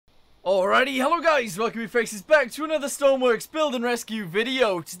Alrighty, hello guys, welcome you faces back to another Stormworks build and rescue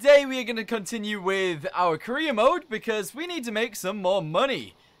video. Today we are going to continue with our career mode because we need to make some more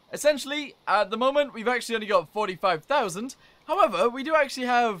money. Essentially, at the moment we've actually only got 45,000. However, we do actually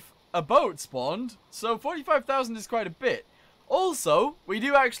have a boat spawned, so 45,000 is quite a bit. Also, we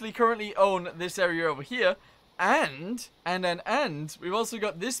do actually currently own this area over here, and we've also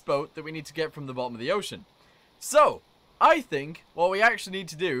got this boat that we need to get from the bottom of the ocean. So, I think what we actually need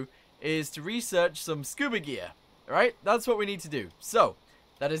to do is to research some scuba gear. Alright, that's what we need to do. So,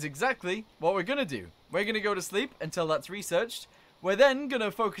 that is exactly what we're going to do. We're going to go to sleep until that's researched. We're then going to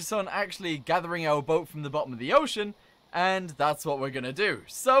focus on actually gathering our boat from the bottom of the ocean, and that's what we're going to do.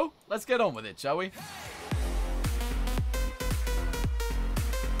 So, let's get on with it, shall we?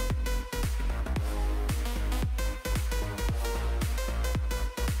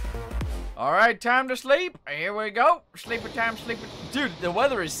 Alright, time to sleep. Here we go. Sleepy time, sleepy. Dude, the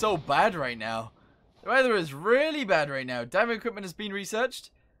weather is so bad right now. The weather is really bad right now. Diving equipment has been researched.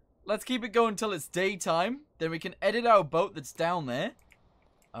 Let's keep it going until it's daytime. Then we can edit our boat that's down there.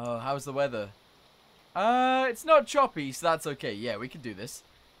 Oh, how's the weather? It's not choppy, so that's okay. Yeah, we can do this.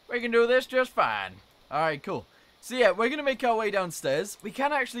 We can do this just fine. Alright, cool. So yeah, we're going to make our way downstairs. We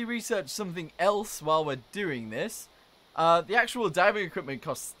can actually research something else while we're doing this. The actual diving equipment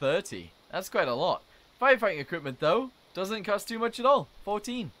costs 30. That's quite a lot. Firefighting equipment, though, doesn't cost too much at all.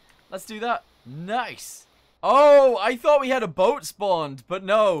 14. Let's do that. Nice. Oh, I thought we had a boat spawned, but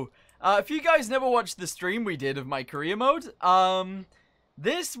no. If you guys never watched the stream we did of my career mode,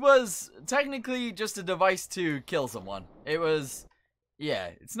 this was technically just a device to kill someone. It was,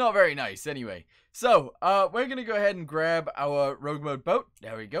 yeah, it's not very nice anyway. So, we're going to go ahead and grab our rogue mode boat.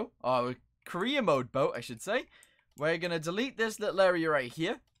 There we go. Our career mode boat, I should say. We're going to delete this little area right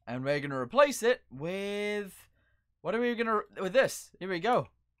here. And we're going to replace it with... What are we going to... With this. Here we go.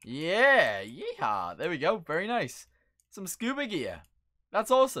 Yeah. Yeehaw. There we go. Very nice. Some scuba gear. That's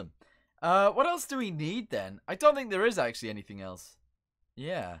awesome. What else do we need then? I don't think there is actually anything else.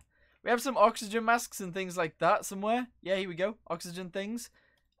 Yeah. We have some oxygen masks and things like that somewhere. Yeah, here we go. Oxygen things.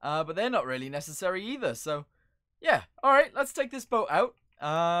 But they're not really necessary either. So, yeah. Alright, let's take this boat out.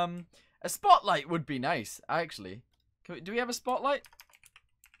 A spotlight would be nice, actually. Do we have a spotlight?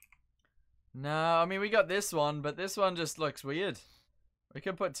 No, I mean, we got this one, but this one just looks weird. We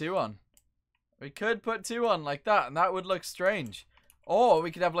could put two on. We could put two on like that, and that would look strange. Or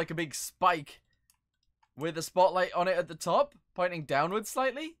we could have like a big spike with a spotlight on it at the top, pointing downwards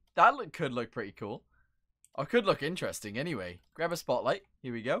slightly. That could look pretty cool. Or could look interesting anyway. Grab a spotlight.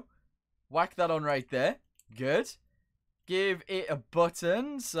 Here we go. Whack that on right there. Good. Give it a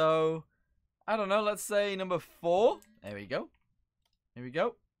button. So, I don't know. Let's say number 4. There we go. Here we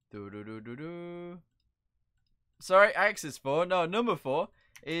go. Sorry, axis 4. No, number 4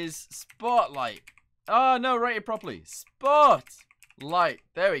 is spotlight. Oh, no, write it properly. Spotlight.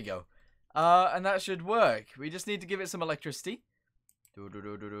 There we go. And that should work. We just need to give it some electricity.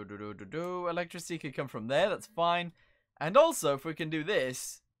 Electricity could come from there. That's fine. And also, if we can do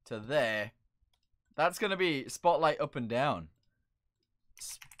this to there, that's going to be spotlight up and down.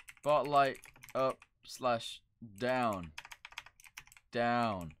 Spotlight up / down.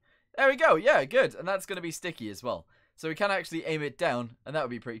 Down. There we go. Yeah, good. And that's going to be sticky as well. So we can actually aim it down, and that would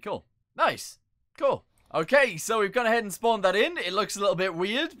be pretty cool. Nice. Cool. Okay, so we've gone ahead and spawned that in. It looks a little bit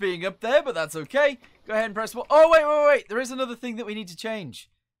weird being up there, but that's okay. Go ahead and press... Oh, wait. There is another thing that we need to change.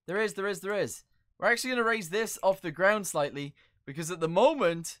 There is. We're actually going to raise this off the ground slightly, because at the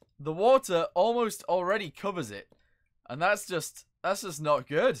moment, the water almost already covers it. And that's just not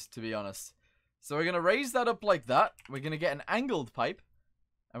good, to be honest. So we're going to raise that up like that. We're going to get an angled pipe.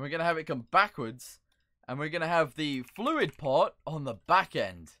 And we're going to have it come backwards. And we're going to have the fluid port on the back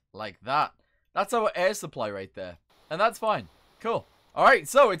end. Like that. That's our air supply right there. And that's fine. Cool. Alright,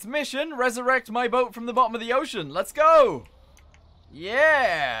 so it's mission. Resurrect my boat from the bottom of the ocean. Let's go.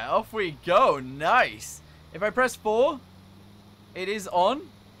 Yeah. Off we go. Nice. If I press 4, it is on.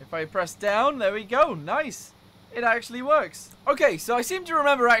 If I press down, there we go. Nice. It actually works. Okay, so I seem to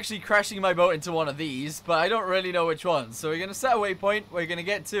remember actually crashing my boat into one of these, but I don't really know which one. So we're going to set a waypoint, we're going to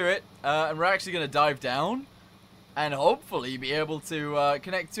get to it, and we're actually going to dive down, and hopefully be able to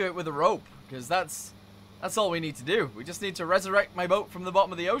connect to it with a rope, because that's all we need to do. We just need to resurrect my boat from the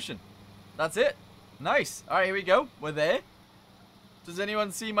bottom of the ocean. That's it. Nice. Alright, here we go. We're there. Does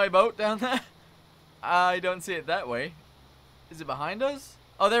anyone see my boat down there? I don't see it that way. Is it behind us?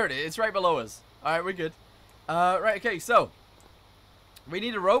 Oh, there it is. It's right below us. Alright, we're good. Right, okay, so we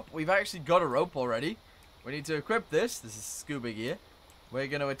need a rope. We've actually got a rope already. We need to equip this. This is scuba gear. We're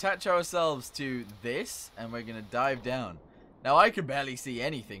going to attach ourselves to this, and we're going to dive down. Now, I can barely see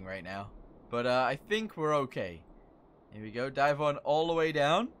anything right now. But I think we're okay. Here we go. Dive on all the way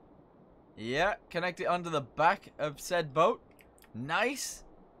down. Yeah, connect it onto the back of said boat. Nice.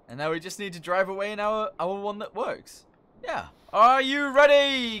 And now we just need to drive away in our one that works. Yeah. Are you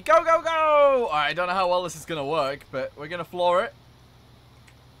ready? Go, go, go! Alright, I don't know how well this is going to work, but we're going to floor it.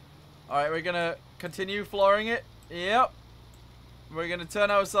 Alright, we're going to continue flooring it. Yep. We're going to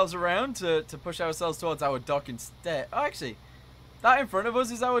turn ourselves around to push ourselves towards our dock instead. Oh, actually, that in front of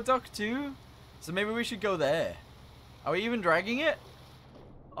us is our dock too. So maybe we should go there. Are we even dragging it?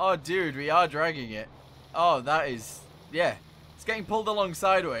 Oh, dude, we are dragging it. Oh, that is... Yeah. It's getting pulled along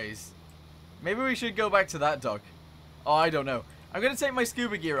sideways. Maybe we should go back to that dock. Oh, I don't know. I'm going to take my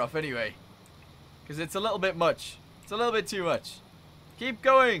scuba gear off anyway. Because it's a little bit much. It's a little bit too much. Keep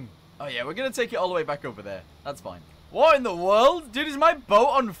going. Oh, yeah, we're going to take it all the way back over there. That's fine. What in the world? Dude, is my boat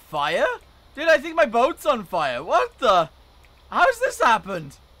on fire? Dude, I think my boat's on fire. What the... How's this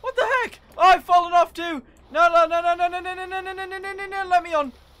happened? What the heck? Oh, I've fallen off too. No, no, no, no, no, no, no, no, no, no, no, no, no, no, let me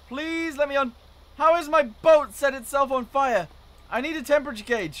on. Please let me on. How has my boat set itself on fire? I need a temperature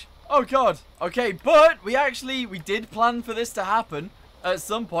gauge. Oh, God. Okay, but we did plan for this to happen at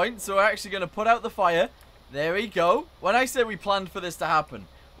some point. So we're actually going to put out the fire. There we go. When I said we planned for this to happen,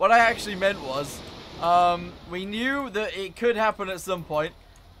 what I actually meant was we knew that it could happen at some point.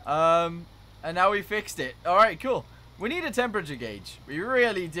 And now we fixed it. All right, cool. We need a temperature gauge. We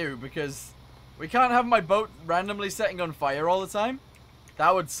really do, because we can't have my boat randomly setting on fire all the time.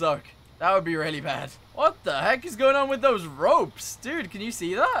 That would suck. That would be really bad. What the heck is going on with those ropes? Dude, can you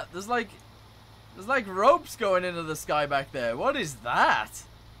see that? There's like ropes going into the sky back there. What is that?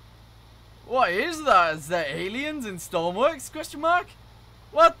 What is that? Is that aliens in Stormworks? Question mark?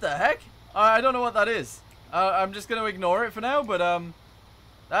 What the heck? I don't know what that is. I'm just going to ignore it for now, but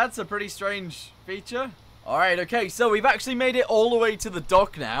that's a pretty strange feature. Alright, okay, so we've actually made it all the way to the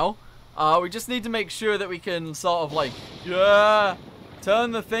dock now. We just need to make sure that we can sort of like,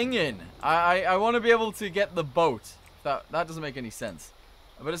 turn the thing in. I want to be able to get the boat. That doesn't make any sense.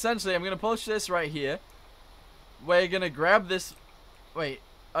 But essentially, I'm going to push this right here. We're going to grab this. Wait,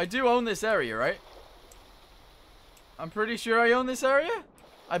 I do own this area, right? I'm pretty sure I own this area.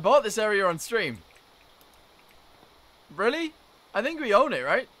 I bought this area on stream. Really? I think we own it,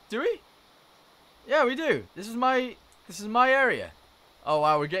 right? Do we? Yeah, we do. This is my area. Oh,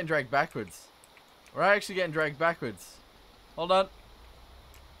 wow, we're getting dragged backwards. We're actually getting dragged backwards. Hold on.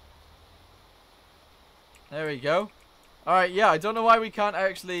 There we go. Alright, yeah, I don't know why we can't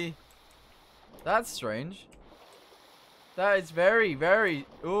actually... That's strange. That is very, very...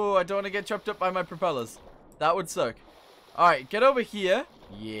 Ooh, I don't want to get chopped up by my propellers. That would suck. Alright, get over here.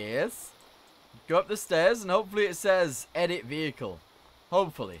 Yes. Go up the stairs, and hopefully it says edit vehicle.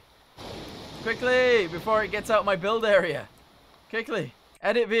 Hopefully. Quickly, before it gets out of my build area. Quickly.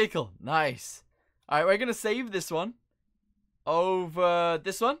 Edit vehicle. Nice. Alright, we're going to save this one. Over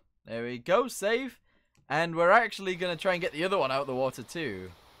this one. There we go. Save. And we're actually going to try and get the other one out of the water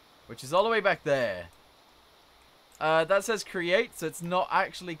too. Which is all the way back there. That says create, so it's not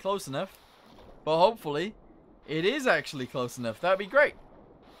actually close enough. But hopefully, it is actually close enough. That'd be great.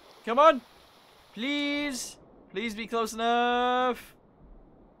 Come on. Please. Please be close enough.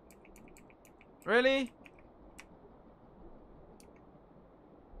 Really?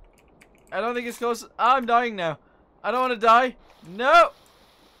 I don't think it's close. I'm dying now. I don't want to die. No.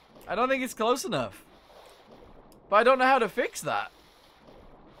 I don't think it's close enough. But I don't know how to fix that.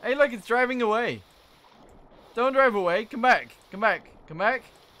 Hey, look, it's driving away. Don't drive away. Come back. Come back. Come back.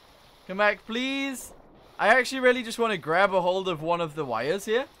 Come back, please. I actually really just want to grab a hold of one of the wires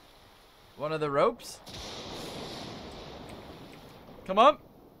here. One of the ropes. Come on.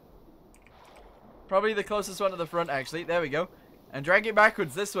 Probably the closest one to the front, actually. There we go. And drag it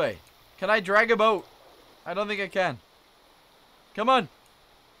backwards this way. Can I drag a boat? I don't think I can. Come on.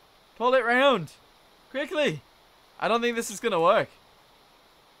 Pull it round. Quickly. I don't think this is going to work.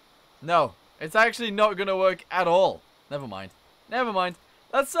 No. It's actually not going to work at all. Never mind. Never mind.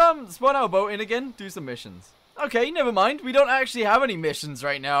 Let's spawn our boat in again. Do some missions. Okay, never mind. We don't actually have any missions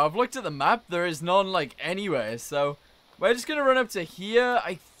right now. I've looked at the map. There is none, like, anywhere. So, we're just going to run up to here.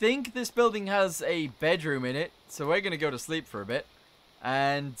 I think this building has a bedroom in it. So, we're going to go to sleep for a bit.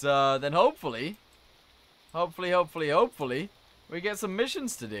 And then hopefully, we get some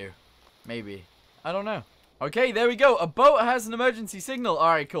missions to do. Maybe. I don't know. Okay, there we go. A boat has an emergency signal.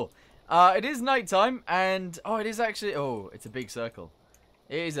 Alright, cool. It is nighttime, and... Oh, it is actually... Oh, it's a big circle.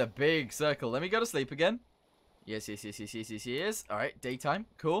 It is a big circle. Let me go to sleep again. Yes. Alright, daytime.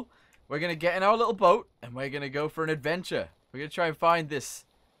 Cool. We're going to get in our little boat, and we're going to go for an adventure. We're going to try and find this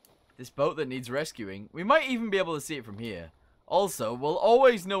boat that needs rescuing. We might even be able to see it from here. Also, we'll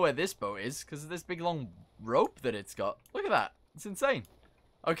always know where this boat is because of this big long rope that it's got. Look at that. It's insane.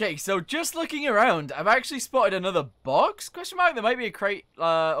 Okay, so just looking around, I've actually spotted another box? Question mark, there might be a crate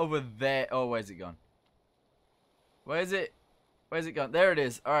over there. Oh, where's it gone? Where is it? Where's it gone? There it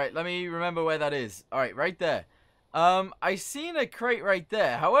is. Alright, let me remember where that is. Alright, right there. I seen a crate right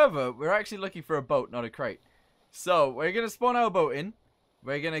there. However, we're actually looking for a boat, not a crate. So, we're going to spawn our boat in.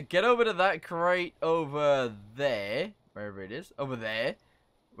 We're going to get over to that crate over there. Wherever it is. Over there.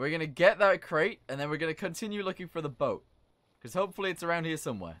 We're going to get that crate, and then we're going to continue looking for the boat. Because hopefully it's around here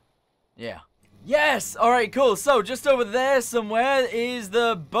somewhere. Yeah. Yes! Alright, cool. So, just over there somewhere is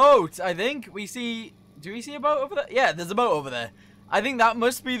the boat, I think. We see... Do we see a boat over there? Yeah, there's a boat over there. I think that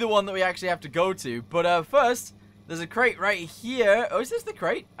must be the one that we actually have to go to. But first, there's a crate right here. Oh, is this the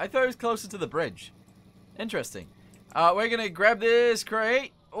crate? I thought it was closer to the bridge. Interesting. We're going to grab this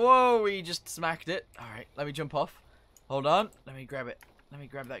crate. Whoa, we just smacked it. Alright, let me jump off. Hold on. Let me grab it. Let me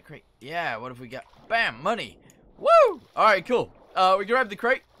grab that crate. Yeah, what have we got? Bam, money. Woo! Alright, cool. We grabbed the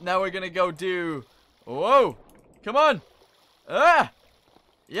crate. Now we're going to go do... Whoa! Come on! Ah!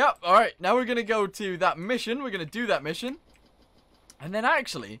 Yep, alright. Now we're going to go to that mission. We're going to do that mission. And then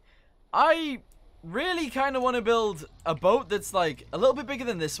actually, I really kind of want to build a boat that's like a little bit bigger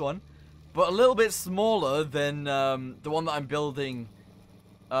than this one, but a little bit smaller than the one that I'm building.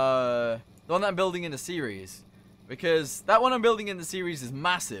 The one that I'm building in the series. Because that one I'm building in the series is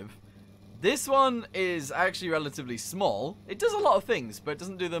massive. This one is actually relatively small. It does a lot of things, but it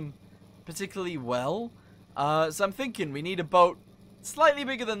doesn't do them particularly well. So I'm thinking we need a boat slightly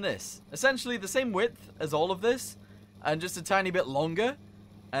bigger than this. Essentially the same width as all of this, and just a tiny bit longer.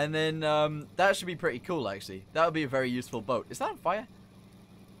 And then that should be pretty cool, actually. That would be a very useful boat. Is that on fire?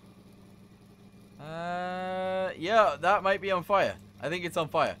 Yeah, that might be on fire. I think it's on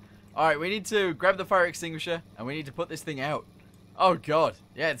fire. Alright, we need to grab the fire extinguisher, and we need to put this thing out. Oh god,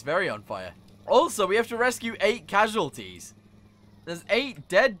 yeah, it's very on fire. Also, we have to rescue 8 casualties. There's 8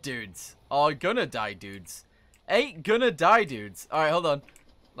 dead dudes. Oh, gonna die dudes. 8 gonna die dudes. Alright, hold on.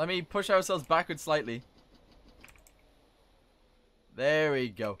 Let me push ourselves backwards slightly. There we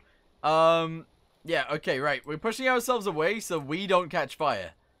go. Yeah, okay, right. We're pushing ourselves away so we don't catch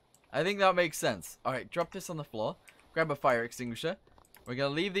fire. I think that makes sense. Alright, drop this on the floor. Grab a fire extinguisher. We're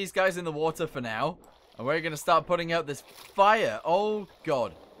gonna leave these guys in the water for now. And we're gonna start putting out this fire. Oh,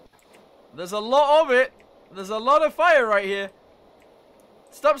 god. There's a lot of it. There's a lot of fire right here.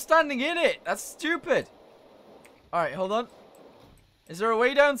 Stop standing in it. That's stupid. Alright, hold on. Is there a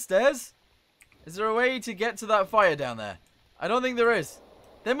way downstairs? Is there a way to get to that fire down there? I don't think there is.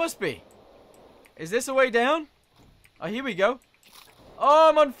 There must be. Is this a way down? Oh, here we go. Oh,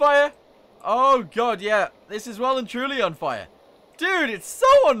 I'm on fire. Oh, god, yeah. This is well and truly on fire. Dude, it's so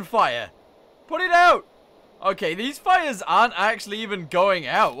on fire. Put it out. Okay, these fires aren't actually even going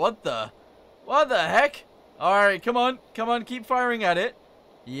out. What the heck? Alright, come on. Come on, keep firing at it.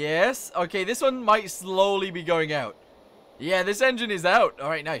 Yes. Okay, this one might slowly be going out. Yeah, this engine is out.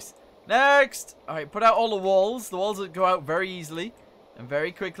 Alright, nice. Next. Alright, put out all the walls. The walls that go out very easily and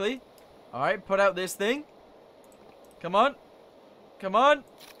very quickly. Alright, put out this thing. Come on. Come on.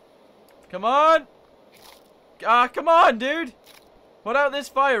 Come on. Ah, come on, dude. Put out this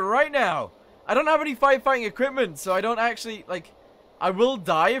fire right now. I don't have any firefighting equipment, so I don't actually, like... I will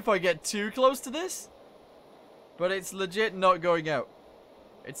die if I get too close to this. But it's legit not going out.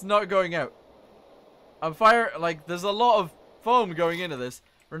 It's not going out. I'm fire... Like, there's a lot of foam going into this.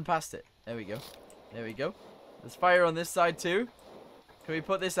 Run past it. There we go. There we go. There's fire on this side, too. Can we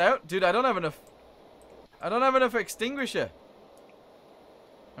put this out? Dude, I don't have enough... I don't have enough extinguisher.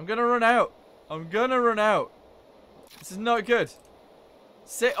 I'm gonna run out. I'm gonna run out. This is not good.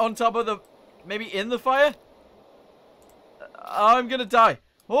 Sit on top of the... Maybe in the fire? I'm gonna die.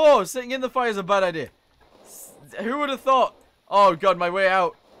 Oh, sitting in the fire is a bad idea. Who would have thought? Oh, God, my way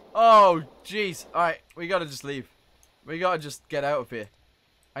out. Oh, jeez. Alright, we gotta just leave. We gotta just get out of here.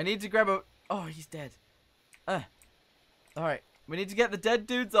 I need to grab a... Oh, he's dead. Alright, we need to get the dead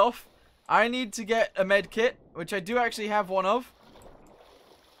dudes off. I need to get a med kit, which I do actually have one of.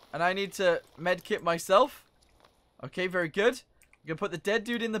 And I need to med kit myself. Okay, very good. We're gonna put the dead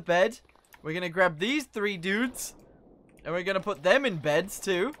dude in the bed. We're gonna grab these 3 dudes. And we're gonna put them in beds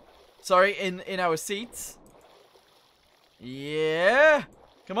too. Sorry, in our seats. Yeah.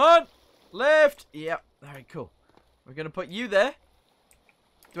 Come on. Left. Yeah. Alright, cool. We're gonna put you there.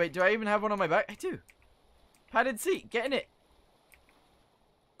 Wait, do I even have one on my back? I do. Padded seat. Get in it.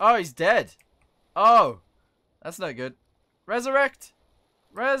 Oh, he's dead. Oh. That's not good. Resurrect.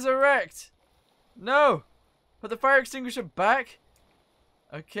 Resurrect. No. Put the fire extinguisher back.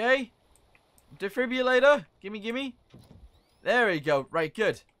 Okay. Defibrillator. Gimme, gimme. There we go. Right,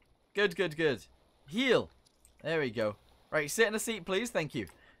 good. Good, good, good. Heal. There we go. Right, sit in a seat, please. Thank you.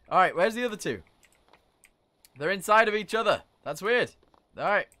 Alright, where's the other two? They're inside of each other. That's weird.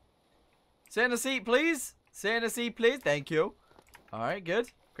 Alright. Sit in a seat, please. Sit in a seat, please. Thank you. Alright, good.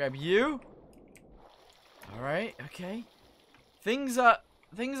 Grab you. Alright, okay. Things are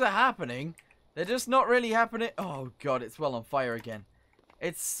happening. They're just not really happening. Oh, God, it's well on fire again.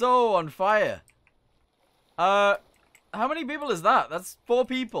 It's so on fire. How many people is that? That's 4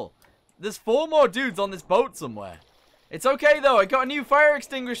 people. There's 4 more dudes on this boat somewhere. It's okay, though. I got a new fire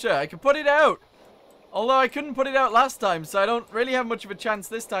extinguisher. I can put it out. Although I couldn't put it out last time, so I don't really have much of a chance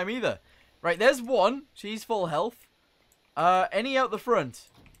this time either. Right, there's one. She's full health. Any out the front?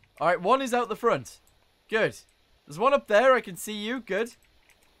 Alright, one is out the front. Good. There's one up there. I can see you. Good.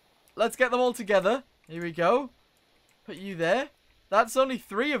 Let's get them all together. Here we go. Put you there. That's only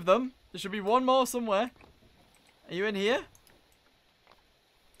 3 of them. There should be one more somewhere. Are you in here?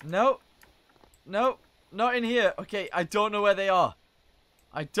 No. No. Not in here. Okay, I don't know where they are.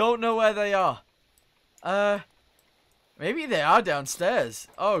 I don't know where they are. Maybe they are downstairs.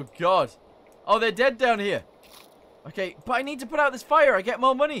 Oh, God. Oh, they're dead down here. Okay, but I need to put out this fire. I get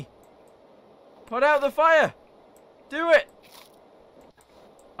more money. Put out the fire. Do it.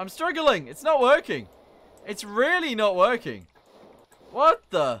 I'm struggling. It's not working. It's really not working. What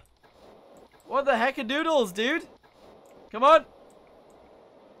the? What the heck-a-doodles, dude? Come on.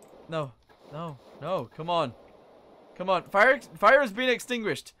 No. No. No. Come on. Come on. Fire has been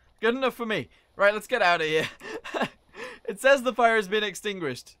extinguished. Good enough for me. Right, let's get out of here. It says the fire has been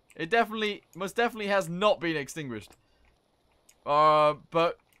extinguished. It most definitely has not been extinguished.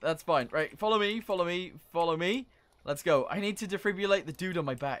 But that's fine. Right, follow me, follow me, follow me. Let's go. I need to defibrillate the dude on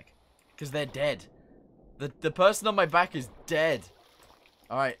my back. Because they're dead. The person on my back is dead.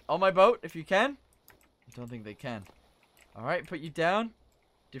 Alright, on my boat, if you can. I don't think they can. Alright, put you down.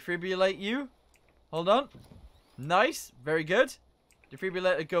 Defibrillate you. Hold on. Nice. Very good.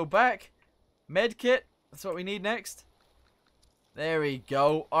 Defibrillator, go back. Medkit. That's what we need next. There we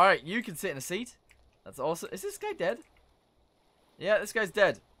go. Alright, you can sit in a seat. That's awesome. Is this guy dead? Yeah, this guy's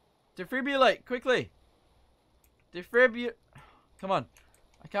dead. Defibrillate, quickly. Come on.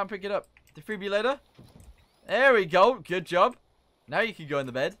 I can't pick it up. Defibrillator. There we go. Good job. Now you can go in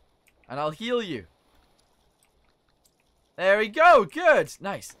the bed. And I'll heal you. There we go. Good.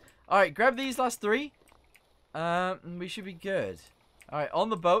 Nice. Alright, grab these last 3. We should be good. Alright, on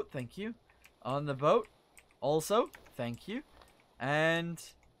the boat. Thank you. On the boat. Also. Thank you. And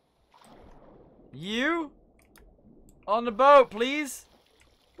you. On the boat, please.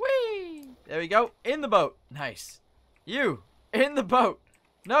 Whee! There we go. In the boat. Nice. You. In the boat.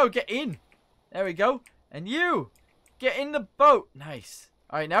 No, get in. There we go. And you. Get in the boat. Nice.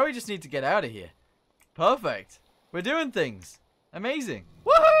 Alright, now we just need to get out of here. Perfect. We're doing things. Amazing.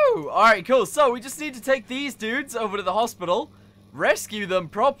 Woohoo! Alright, cool. So, we just need to take these dudes over to the hospital. Rescue them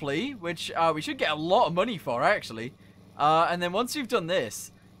properly, which we should get a lot of money for, actually. And then once we've done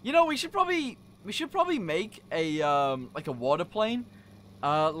this, you know, we should probably make a like a water plane,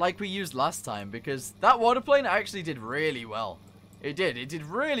 like we used last time, because that water plane actually did really well. It did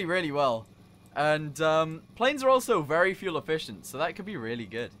really, really well. And planes are also very fuel efficient, so that could be really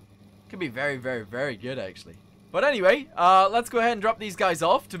good. Could be very, very, very good, actually. But anyway, let's go ahead and drop these guys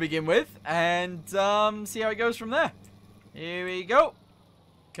off to begin with, and see how it goes from there. Here we go.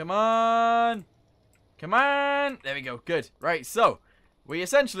 Come on. Come on. There we go. Good. Right, so we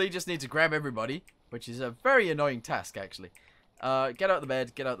essentially just need to grab everybody, which is a very annoying task, actually. Get out the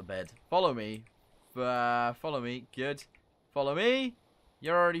bed. Get out the bed. Follow me. Follow me. Good. Follow me.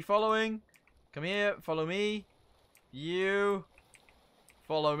 You're already following. Come here. Follow me. You.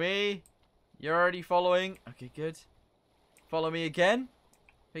 Follow me. You're already following. Okay, good. Follow me again.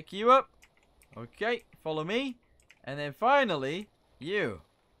 Pick you up. Okay. Follow me. And then finally, you.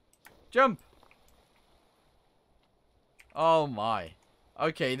 Jump. Oh my.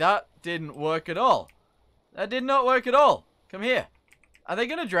 Okay, that didn't work at all. That did not work at all. Come here. Are they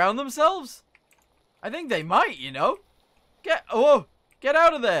gonna drown themselves? I think they might, you know. Get out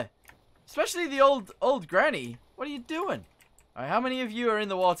of there. Especially the old granny. What are you doing? Alright, how many of you are in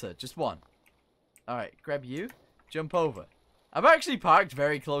the water? Just one. Alright, grab you. Jump over. I've actually parked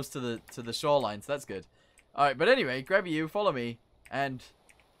very close to the shoreline, so that's good. Alright, but anyway, grab you, follow me, and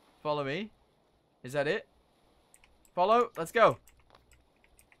follow me. Is that it? Follow? Let's go.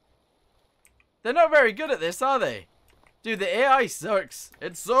 They're not very good at this, are they? Dude, the AI sucks.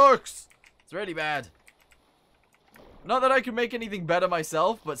 It sucks. It's really bad. Not that I can make anything better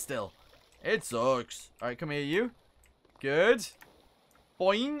myself, but still. It sucks. Alright, come here, you. Good.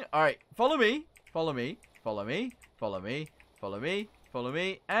 Boing. Alright, follow me. Follow me. Follow me. Follow me. Follow me,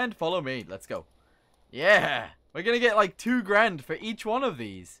 and follow me. Let's go. Yeah. We're going to get like $2 grand for each one of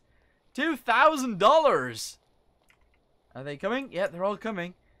these. $2,000. Are they coming? Yeah, they're all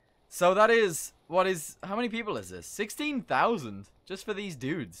coming. So that is, how many people is this? 16,000 just for these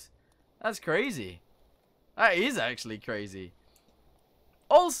dudes. That's crazy. That is actually crazy.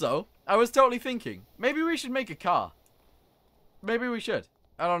 Also, I was totally thinking, maybe we should make a car. Maybe we should.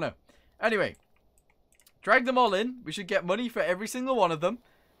 I don't know. Anyway, drag them all in. We should get money for every single one of them.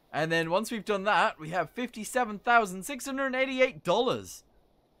 And then once we've done that, we have $57,688.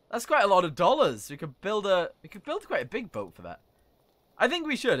 That's quite a lot of dollars. We could build quite a big boat for that. I think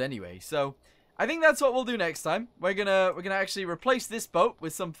we should anyway. So, I think that's what we'll do next time. We're gonna actually replace this boat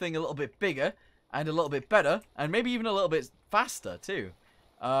with something a little bit bigger and a little bit better, and maybe even a little bit faster too.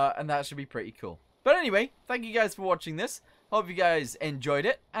 And that should be pretty cool. But anyway, thank you guys for watching this. Hope you guys enjoyed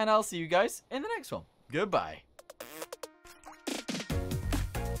it, and I'll see you guys in the next one. Goodbye.